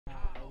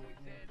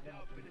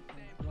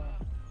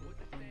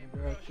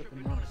girl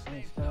tripping on the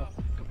same stuff.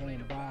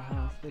 Complaining about how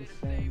I'm still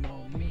the same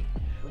on me.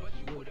 But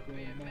you would have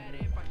been mad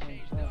if I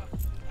changed up.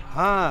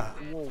 Ah,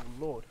 Whoa,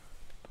 Lord.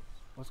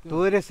 What's good?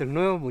 tú eres el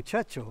nuevo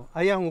muchacho.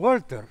 I am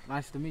Walter.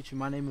 Nice to meet you.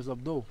 My name is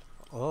Abdul.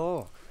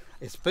 Oh,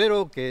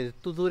 espero que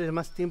tú dures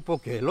más tiempo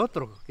que el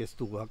otro que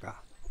estuvo acá.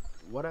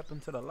 What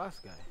happened to the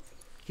last guy?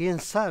 ¿Quién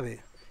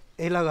sabe?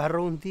 Él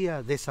agarró un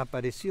día,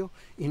 desapareció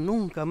y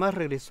nunca más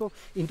regresó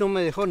y no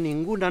me dejó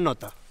ninguna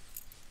nota.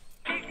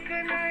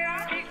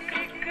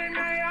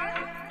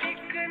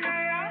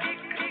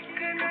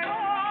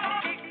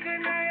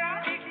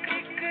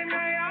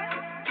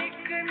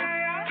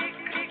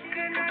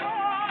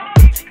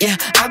 Yeah,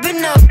 I've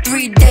been up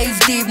 3 days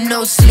deep,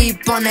 no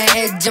sleep on the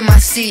edge of my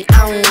seat,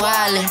 I'm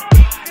wildin'.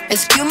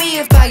 Excuse me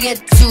if I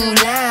get too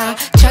loud,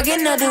 chug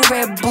another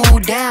Red Bull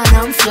down,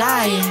 I'm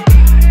flying.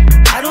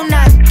 I do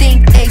not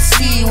think they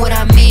see what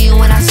I mean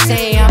when I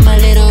say I'm a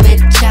little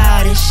bit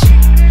childish.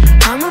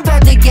 I'm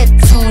about to get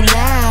too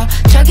loud,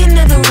 chug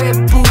another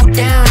Red Bull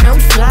down, I'm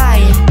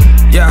flying.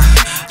 Yeah,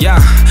 yeah,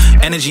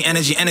 energy,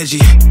 energy, energy.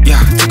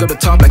 Yeah, took up the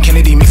top like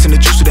Kennedy, mixing the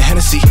juice with the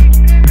Hennessy.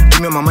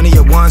 Give me my money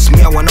at once,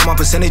 me I want all my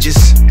percentages.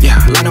 Yeah,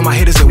 line on my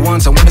haters at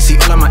once, I wanna see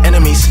all of my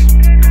enemies.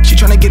 She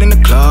tryna get in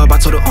the club, I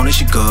told her only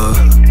she good.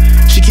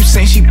 She keeps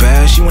saying she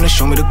bad, she wanna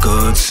show me the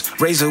goods.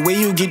 Raiza, where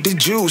you get the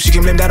juice? You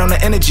can blame that on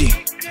the energy.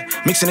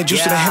 Mixing the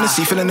juice with the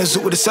Hennessy, filling the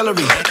zoo with the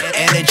celery.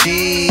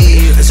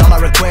 Energy, that's all I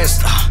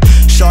request.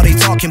 Shorty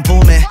talking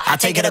booming, I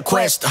take it a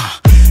quest.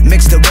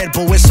 Mix the Red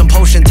Bull with some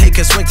potion, take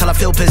a swig till I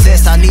feel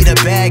possessed. I need a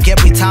bag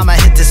every time I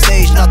hit the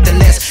stage, nothing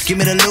less. Give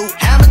me the loot,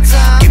 hammer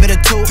time. Give me the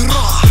two,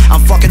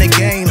 I'm fucking the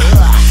game.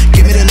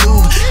 Give me the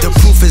lube, the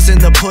proof is in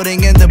the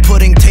pudding, and the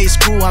pudding tastes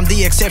cool. I'm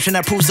the exception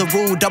that proves the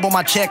rule. Double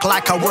my check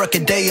like I work a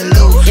day in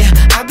lieu. Yeah,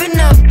 I've been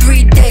up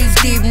 3 days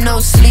deep, no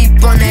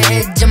sleep on the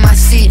edge of my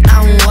seat,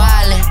 I'm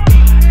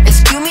wildin'.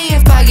 Excuse me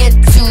if I get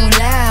too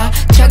loud,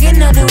 chug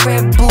another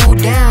Red Bull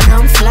down,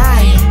 I'm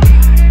flying.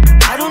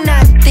 I do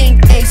not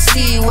think they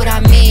see what I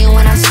mean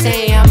when I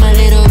say I'm a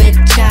little bit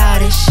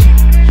childish.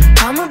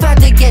 I'm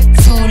about to get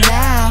too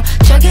loud,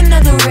 chug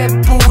another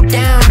Red Bull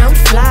down, I'm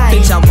flying.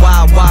 Bitch, I'm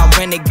wild, wild,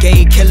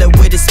 renegade, killer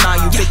with a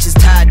smile. You bitches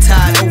tied,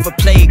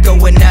 overplayed,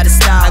 going out of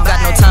style. I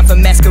got no time for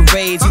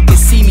masquerades, you can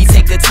see me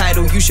take the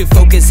title. You should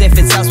focus if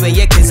it's elsewhere,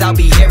 yeah, cause I'll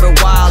be here a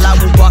while. I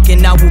will walk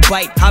and I will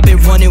bite, I've been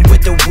running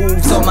with the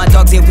wolves. All my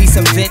dogs, yeah, we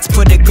some vets,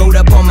 put a goat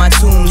up on my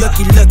tomb.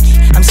 Looky, looky,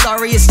 I'm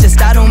sorry, it's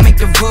just I don't make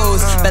the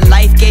rules. But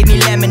life gave me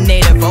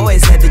lemonade, I've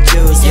always had the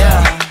juice,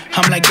 yeah.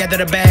 I'm like, gather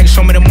the bag,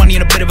 show me the money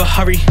in a bit of a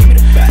hurry.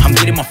 I'm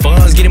getting my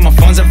funds,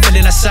 I'm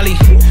feeling like Sully.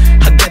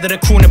 I gather the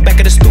crew in the back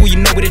of the stool, you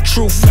know we the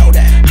truth.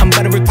 I'm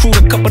about to recruit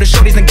a couple of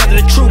shorties and gather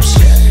the troops.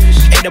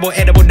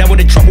 Edible, double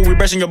the trouble, we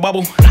bursting your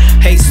bubble.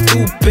 Hey,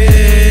 stupid,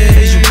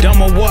 is you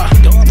dumb or what?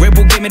 Red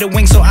Bull gave me the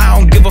wing, so I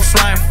don't give a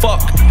flying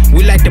fuck.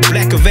 We like the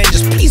Black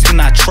Avengers, please do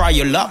not try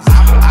your luck.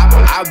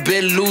 I've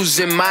been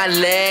losing my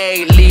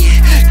lately.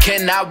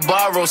 Can I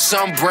borrow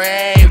some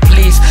brain,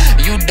 please?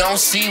 You don't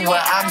see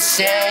what I'm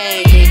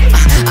saying.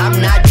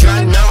 I'm not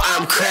drunk, no,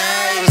 I'm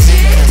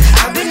crazy.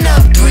 I've been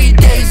up 3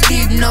 days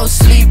deep, no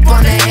sleep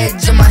on the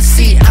edge of my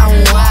seat,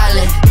 I'm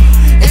wildin'.